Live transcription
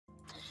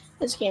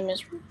This game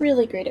is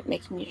really great at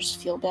making you just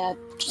feel bad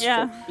just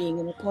for being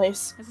in a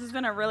place. This has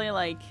been a really,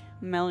 like,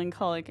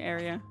 melancholic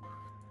area.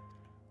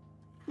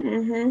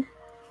 Mm-hmm.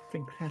 I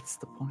think that's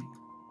the point.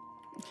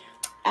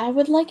 I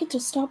would like it to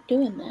stop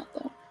doing that,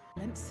 though.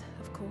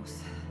 Of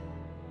course.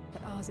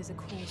 But ours is a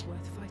cause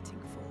worth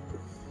fighting for.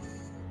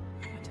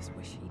 I just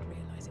wish he'd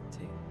realize it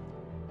too.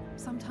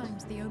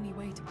 Sometimes the only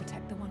way to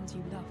protect the ones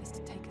you love is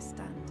to take a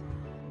stand.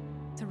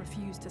 To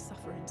refuse to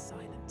suffer in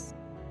silence.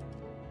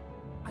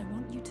 I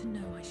want you to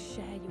know I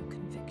share your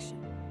conviction.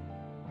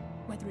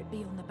 Whether it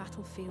be on the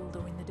battlefield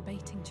or in the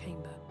debating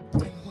chamber,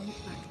 I won't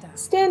back down.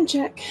 Stand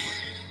check.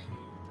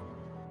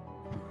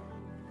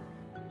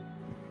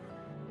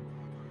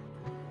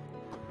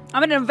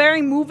 I'm in a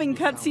very moving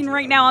cutscene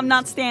right now. I'm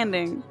not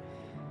standing.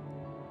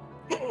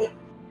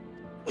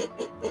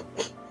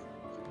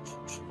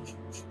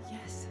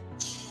 Yes.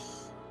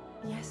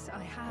 Yes,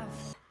 I have.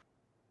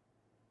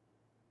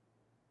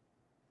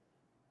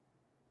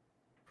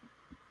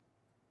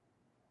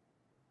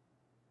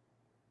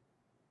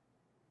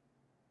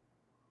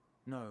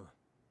 No.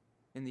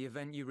 In the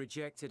event you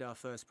rejected our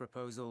first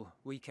proposal,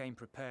 we came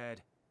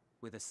prepared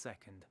with a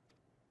second.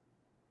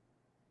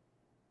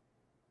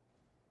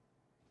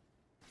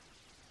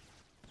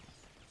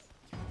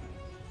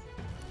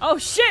 Oh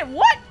shit,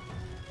 what?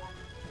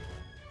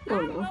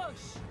 Oh no.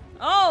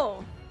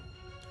 Oh.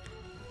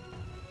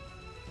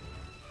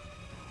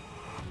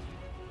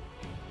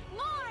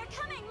 More are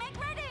coming, make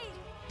ready.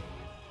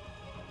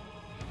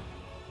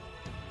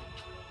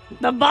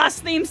 The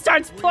boss theme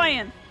starts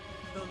playing.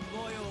 The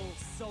loyal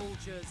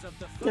soldiers of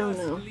the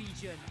First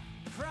Legion,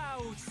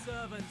 proud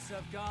servants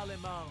of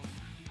Garlemald,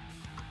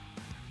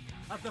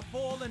 of the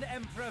fallen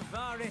Emperor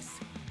Varys,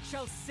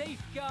 shall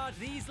safeguard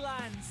these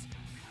lands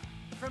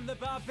from the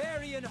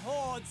barbarian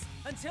hordes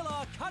until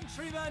our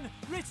countrymen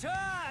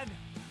return!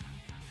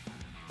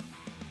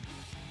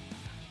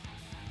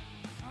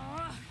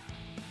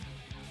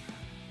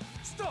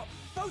 Stop!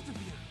 Both of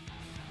you!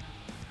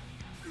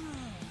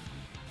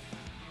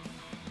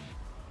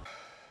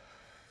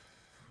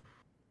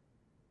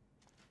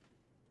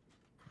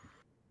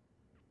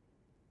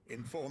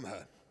 Inform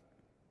her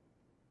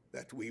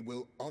that we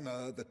will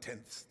honor the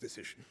 10th's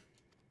decision.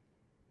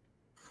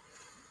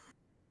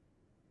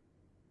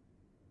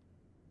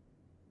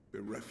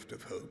 Bereft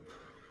of hope,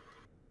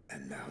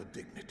 and now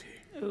dignity.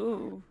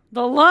 Ooh,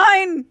 the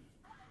line!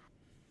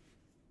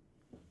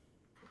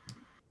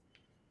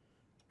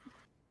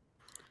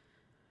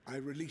 I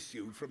release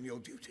you from your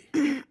duty.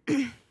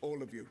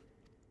 All of you.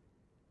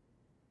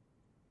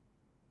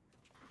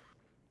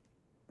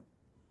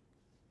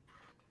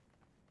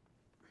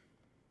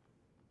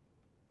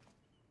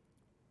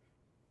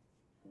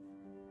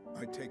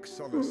 I take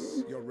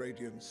solace, your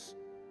radiance,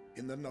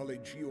 in the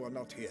knowledge you are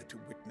not here to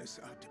witness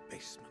our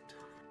debasement.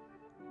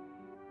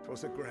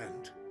 'Twas a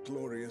grand,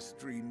 glorious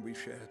dream we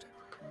shared.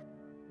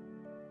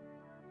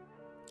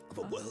 Of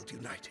a world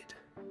united.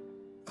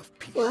 Of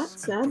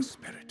peace and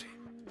prosperity.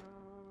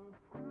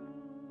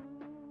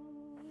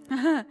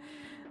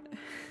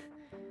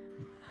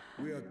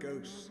 We are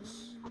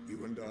ghosts,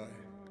 you and I.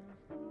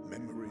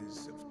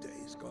 Memories of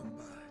days gone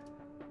by.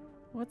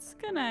 What's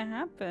gonna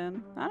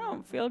happen? I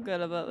don't feel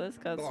good about this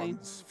cutscene.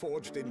 Bonds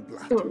forged in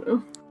blood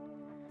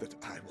that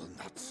I will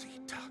not see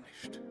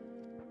tarnished.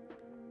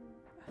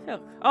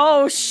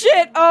 Oh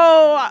shit!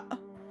 Oh,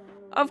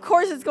 of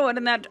course it's going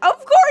in that.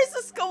 Of course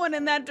it's going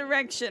in that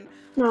direction.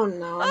 Oh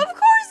no. Of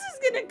course it's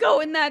gonna go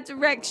in that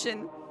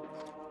direction.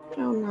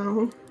 Oh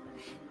no.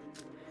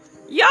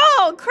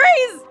 Y'all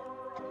crazy.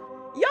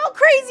 Y'all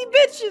crazy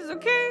bitches,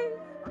 okay?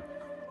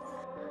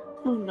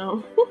 Oh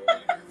no.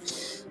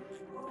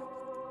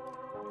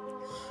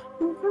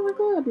 Oh my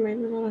god,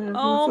 maybe that'll happen.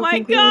 Oh my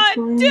god,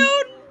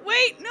 dude!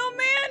 Wait, no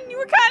man, you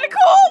were kind of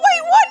cool.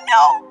 Wait, what?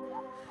 No.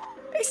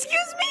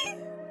 Excuse me.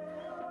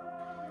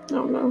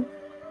 Oh no.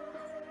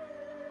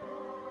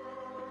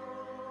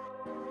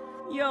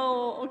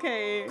 Yo,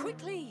 okay.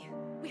 Quickly!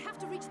 We have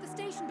to reach the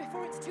station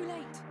before it's too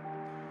late.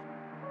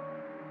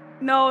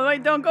 No,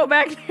 wait, don't go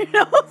back there.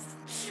 No.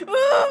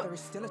 There is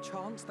still a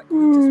chance that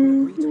Quintus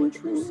will agree to a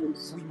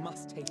truce. We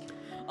must take it.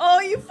 Oh,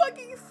 you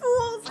fucking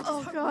fools! I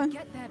Oh hope god. we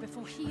get there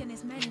before he and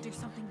his men do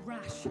something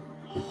rash.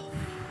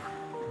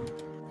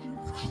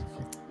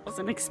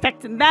 Wasn't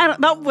expecting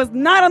that. That was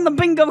not on the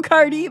bingo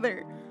card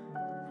either.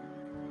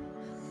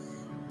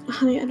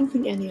 Honey, I don't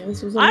think any of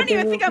this was on I don't the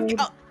even think I'm.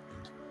 card.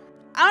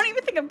 I don't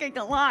even think I'm getting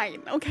a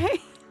line.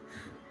 Okay.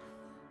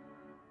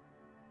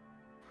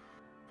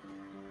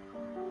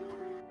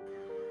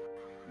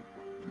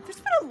 There's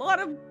been a lot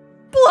of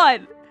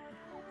blood.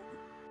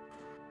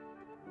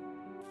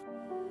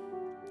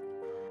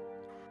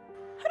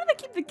 How do they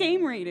keep the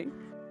game rating?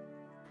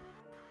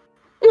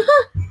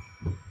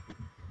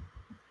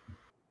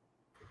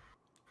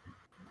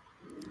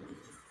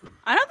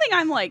 I don't think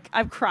I'm like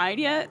I've cried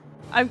yet.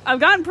 I've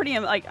gotten pretty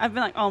like I've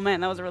been like, oh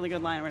man, that was a really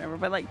good line or whatever.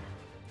 But like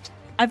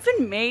I've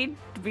been made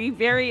to be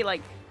very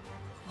like,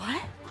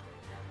 what?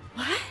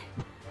 What?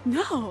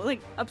 No,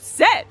 like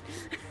upset.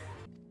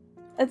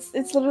 It's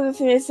literally the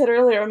thing I said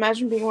earlier.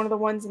 Imagine being one of the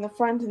ones in the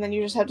front, and then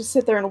you just have to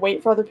sit there and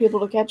wait for other people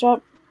to catch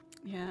up.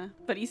 Yeah,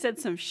 but he said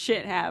some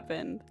shit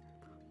happened.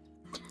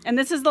 And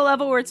this is the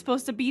level where it's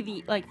supposed to be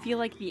the, like, feel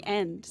like the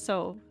end,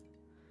 so...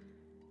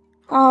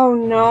 Oh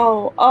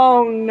no.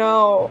 Oh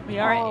no. We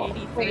are at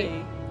 83.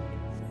 Wait.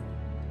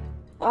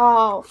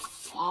 Oh,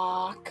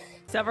 fuck.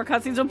 Several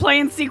cutscenes will play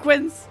in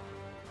sequence.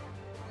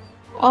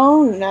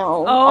 Oh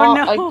no. Oh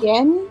no.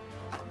 Again?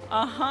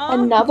 Uh-huh.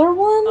 Another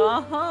one?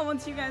 Uh-huh,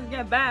 once you guys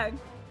get back.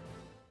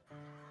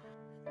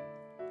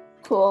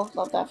 Cool.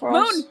 Love that for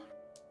Moon! us.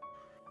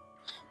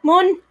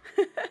 Moon!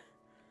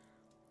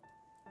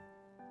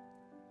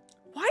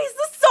 Why is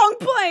this song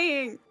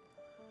playing?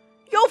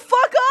 Yo,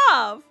 fuck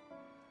off!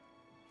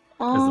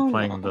 Is it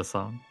playing the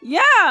song?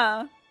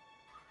 Yeah!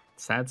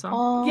 Sad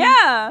song?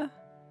 Yeah!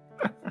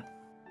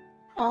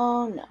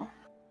 Oh no.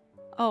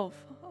 Oh,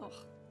 fuck.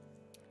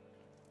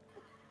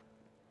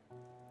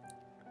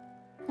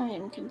 I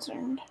am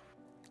concerned.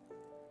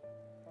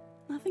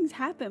 Nothing's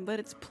happened, but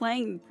it's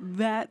playing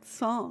that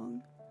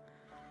song.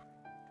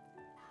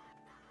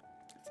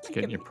 It's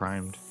getting you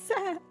primed.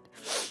 Sad.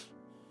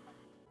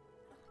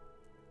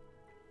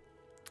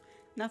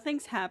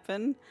 Nothing's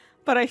happened,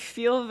 but I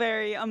feel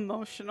very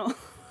emotional.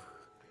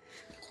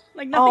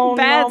 Like nothing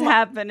bad's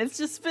happened. It's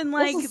just been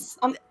like,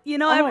 you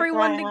know,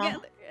 everyone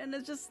together, and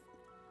it's just,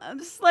 I'm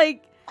just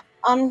like,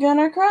 I'm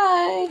gonna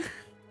cry.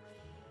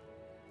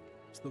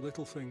 It's the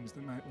little things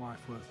that make life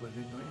worth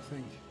living, don't you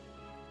think?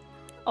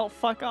 oh,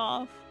 fuck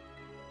off.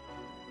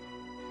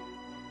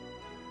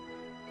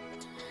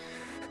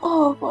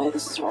 Oh boy,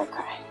 this is where I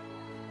cry.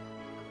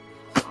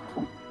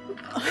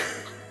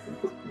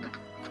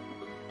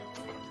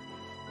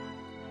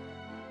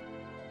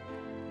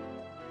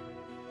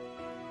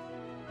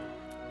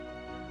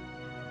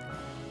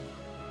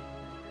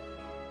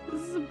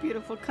 This is a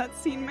beautiful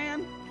cutscene,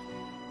 man.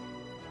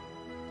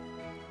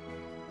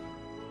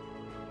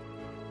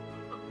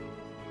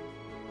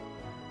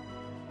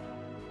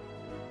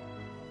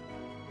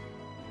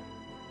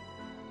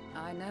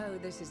 I know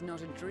this is not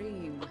a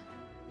dream,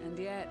 and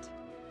yet...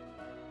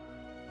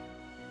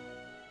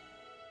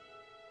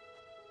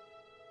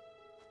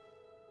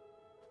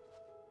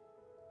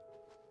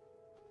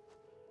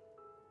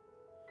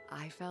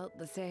 I felt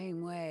the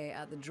same way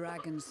at the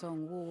Dragon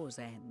Song War's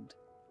end.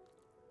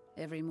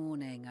 Every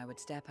morning I would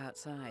step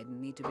outside and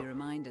need to be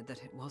reminded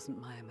that it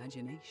wasn't my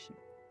imagination,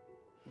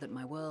 that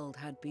my world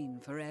had been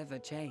forever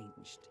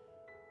changed.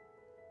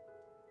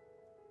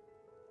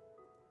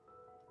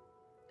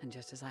 And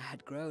just as I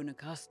had grown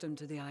accustomed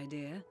to the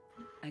idea,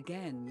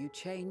 again you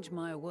change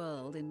my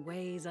world in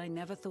ways I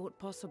never thought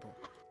possible.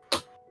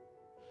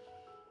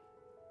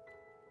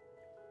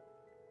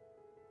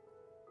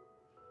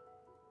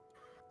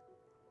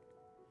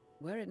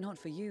 Were it not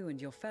for you and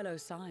your fellow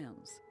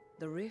scions,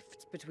 the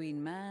rifts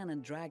between man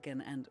and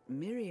dragon and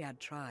myriad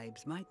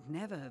tribes might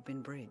never have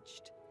been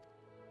bridged.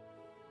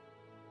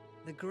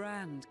 The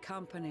Grand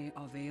Company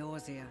of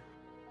Eorzea,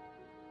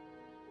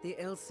 the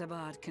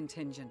Ilsabard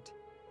contingent,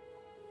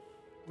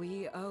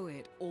 we owe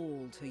it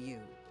all to you.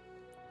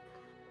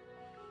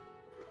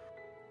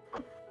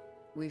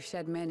 We've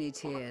shed many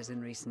tears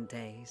in recent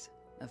days,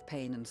 of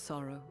pain and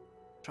sorrow,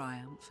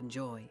 triumph and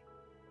joy.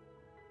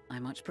 I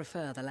much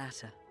prefer the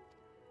latter.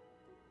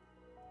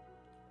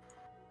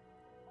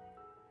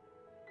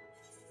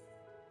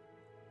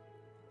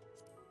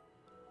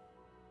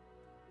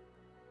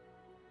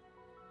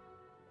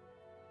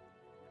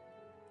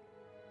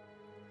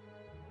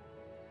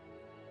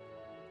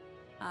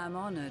 I'm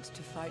honored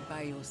to fight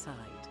by your side.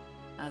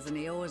 As an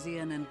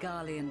Eorzean and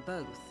Garlean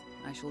both,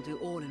 I shall do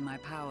all in my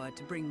power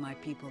to bring my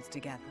peoples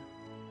together.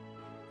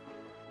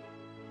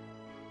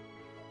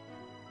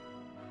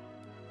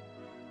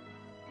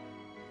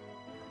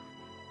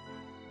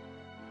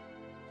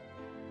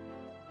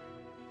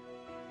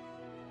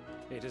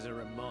 It is a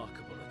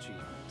remarkable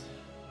achievement.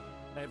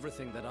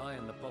 Everything that I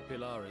and the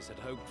Populares had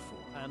hoped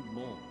for, and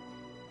more.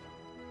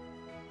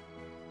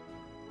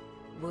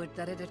 Would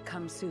that it had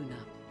come sooner.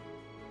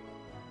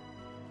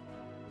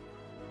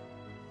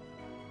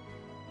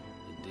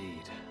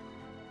 Indeed.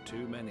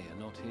 Too many are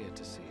not here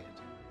to see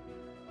it.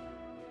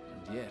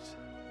 And yet,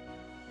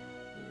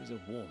 there is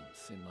a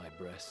warmth in my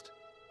breast,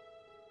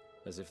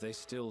 as if they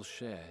still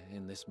share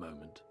in this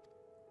moment.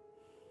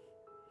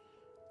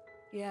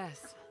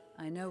 Yes,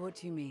 I know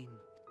what you mean.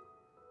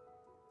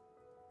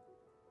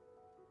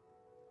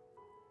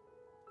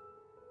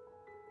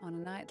 On a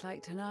night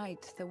like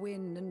tonight, the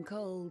wind and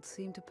cold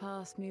seem to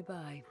pass me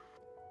by.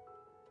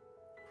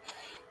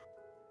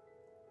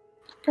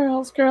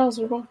 Girls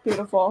are both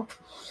beautiful.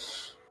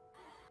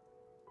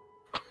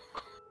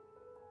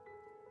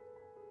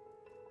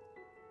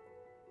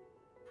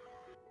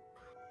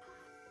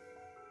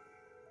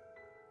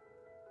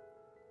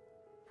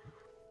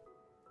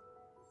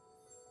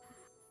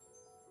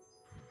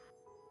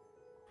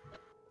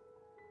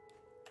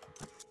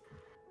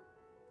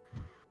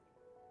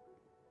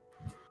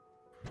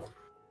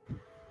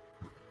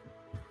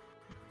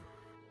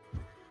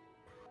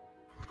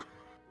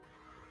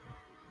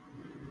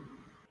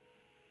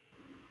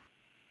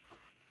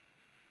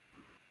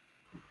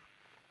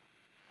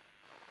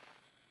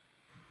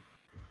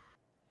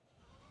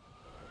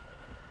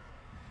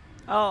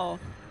 Oh.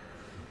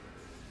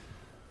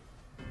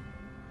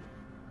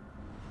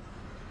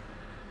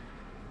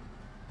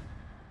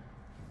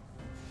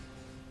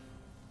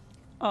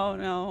 Oh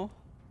no.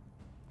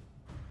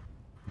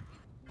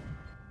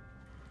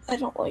 I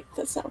don't like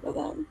the sound of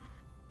that.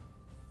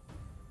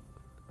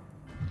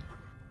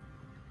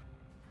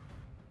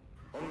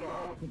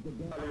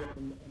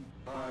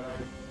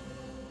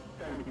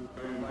 Thank you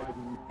for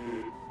inviting me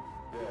today.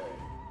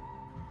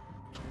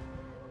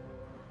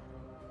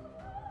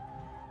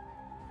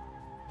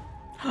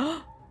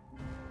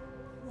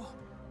 What?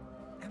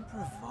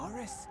 Emperor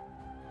Varys?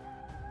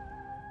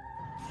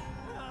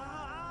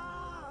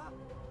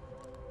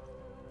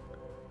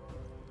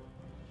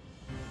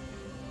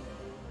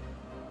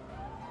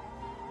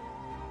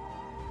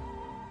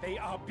 They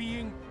are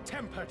being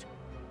tempered.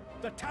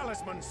 The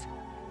talismans.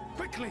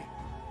 Quickly!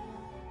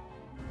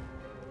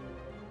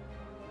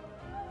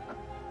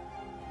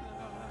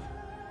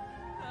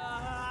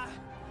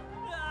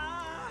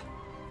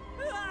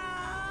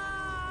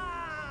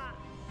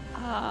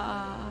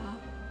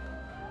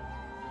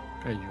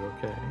 Are you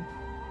okay?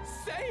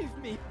 Save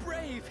me,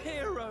 brave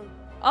hero!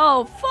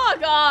 Oh,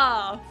 fuck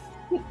off!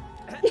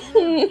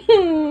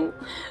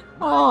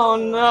 Oh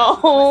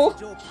no!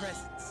 Your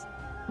presence,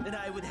 and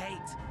I would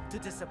hate to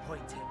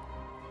disappoint him.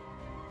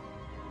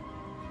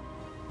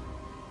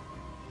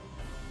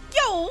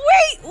 Yo,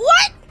 wait,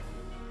 what?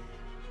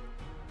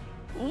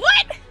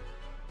 What?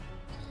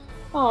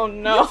 Oh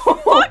no!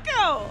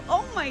 Fucko!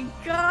 Oh my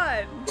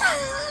god!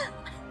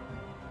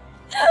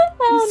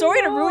 I'm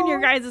sorry to ruin your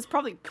guys'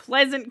 probably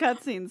pleasant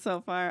cutscene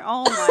so far.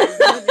 Oh my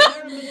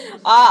goodness.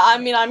 I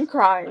mean, I'm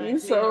crying,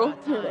 so,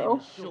 you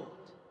know.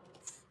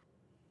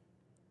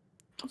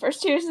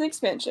 First Tears of the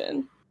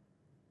expansion.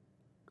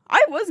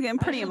 I was getting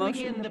pretty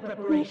emotional. Begin the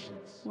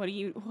preparations. What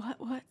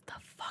the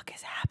fuck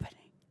is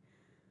happening?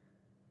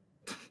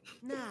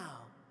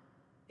 Now,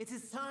 it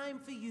is time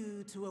for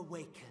you to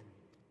awaken.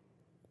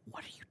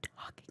 What are you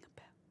talking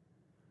about?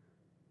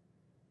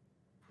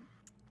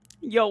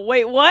 Yo,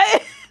 wait,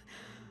 what?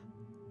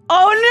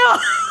 Oh no!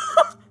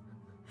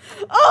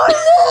 Oh no!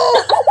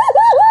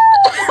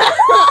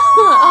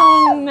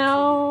 Oh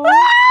no!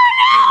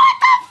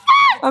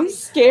 I'm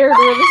scared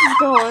where this is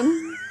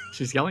going.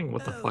 She's yelling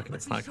what the fuck and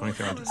it's not coming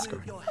through on the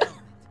screen.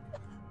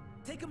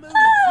 Take a moment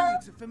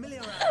to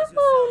familiarize yourself